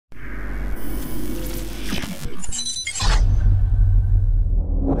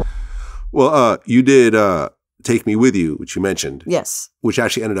Well, you did Take Me With You, which you mentioned. Yes. Which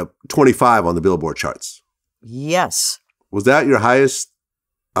actually ended up 25 on the Billboard charts. Yes. Was that your highest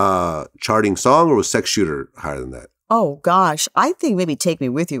charting song, or was Sex Shooter higher than that? Oh, gosh. I think maybe Take Me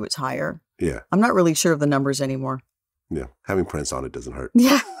With You was higher. Yeah. I'm not really sure of the numbers anymore. Yeah. Having Prince on it doesn't hurt.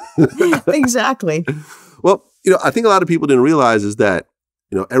 Yeah. Exactly. Well, I think a lot of people didn't realize is that,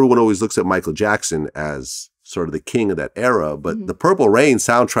 everyone always looks at Michael Jackson as sort of the king of that era, but the Purple Rain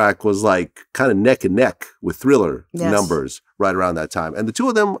soundtrack was like kind of neck and neck with Thriller numbers right around that time. And the two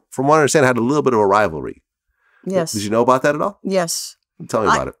of them, from what I understand, had a little bit of a rivalry. Yes. Did you know about that at all? Yes. Tell me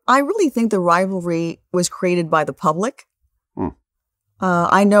about it. I really think the rivalry was created by the public.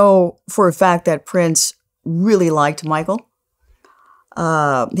 I know for a fact that Prince really liked Michael.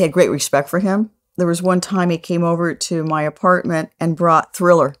 He had great respect for him. There was one time he came over to my apartment and brought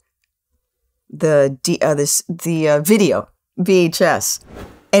Thriller, the video, VHS.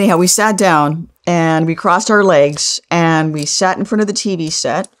 Anyhow, we sat down and we crossed our legs and we sat in front of the TV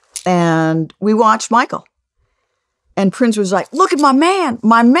set and we watched Michael. And Prince was like, "Look at my man,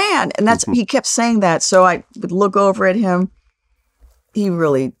 my man." And he kept saying that. So I would look over at him. He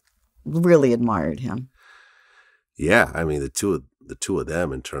really, really admired him. Yeah. I mean, the two of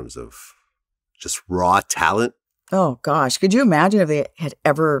them in terms of just raw talent. Oh, gosh. Could you imagine if they had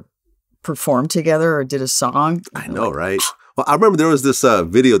ever performed together or did a song? I know, right? Well, I remember there was this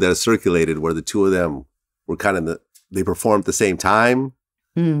video that circulated where the two of them were they performed at the same time.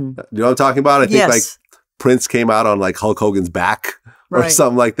 You know what I'm talking about? I think like Prince came out on like Hulk Hogan's back or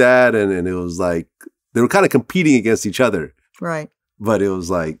something like that. And it was like, they were kind of competing against each other. Right. But it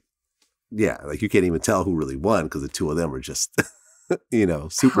was like, yeah, like you can't even tell who really won because the two of them were just,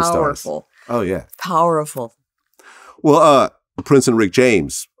 superstars. Powerful. Oh, yeah. Powerful. Well, Prince and Rick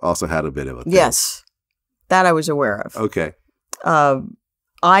James also had a bit of a thing. Yes. That I was aware of. Okay.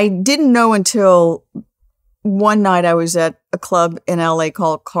 I didn't know until one night I was at a club in LA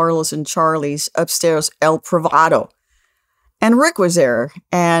called Carlos and Charlie's, upstairs El Privado. And Rick was there,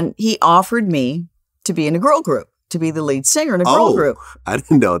 and he offered me to be in a girl group, to be the lead singer in a girl group. I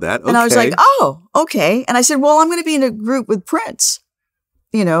didn't know that. Okay. And I was like, oh, okay. And I said, well, I'm going to be in a group with Prince.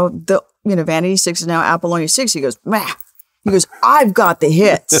 Vanity 6 is now Apollonia 6. He goes, meh. He goes, I've got the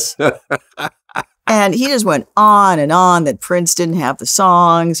hits. And he just went on and on that Prince didn't have the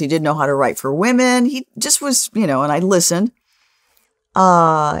songs. He didn't know how to write for women. He just was, and I listened.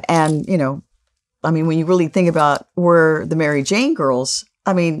 When you really think about where the Mary Jane girls,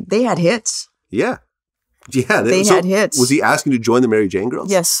 they had hits. Yeah. Yeah. They had hits. Was he asking you to join the Mary Jane girls?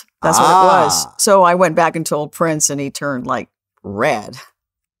 Yes, that's what it was. So I went back and told Prince and he turned like red.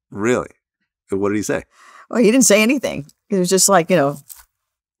 Really? What did he say? Well, he didn't say anything. It was just like, and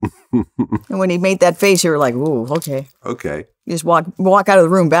when he made that face, you were like, ooh, okay. Okay. You just walk out of the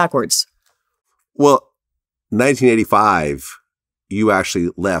room backwards. Well, 1985, you actually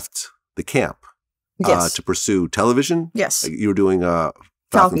left the camp to pursue television. Yes. You were doing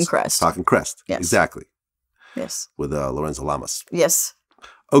Falcon Crest. Falcon Crest. Yes. Exactly. Yes. With Lorenzo Lamas. Yes.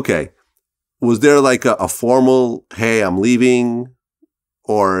 Okay. Was there like a formal, hey, I'm leaving,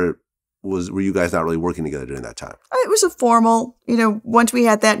 or were you guys not really working together during that time? It was a formal, once we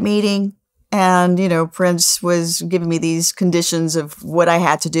had that meeting and, Prince was giving me these conditions of what I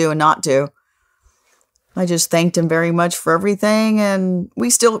had to do and not do. I just thanked him very much for everything. And we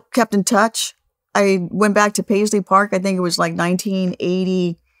still kept in touch. I went back to Paisley Park. I think it was like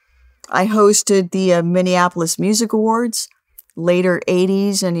 1980. I hosted the Minneapolis Music Awards, later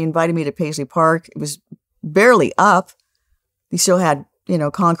 80s. And he invited me to Paisley Park. It was barely up. He still had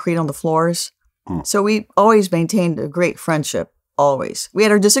concrete on the floors. So we always maintained a great friendship, always. We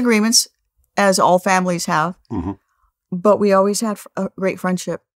had our disagreements, as all families have, but we always had a great friendship.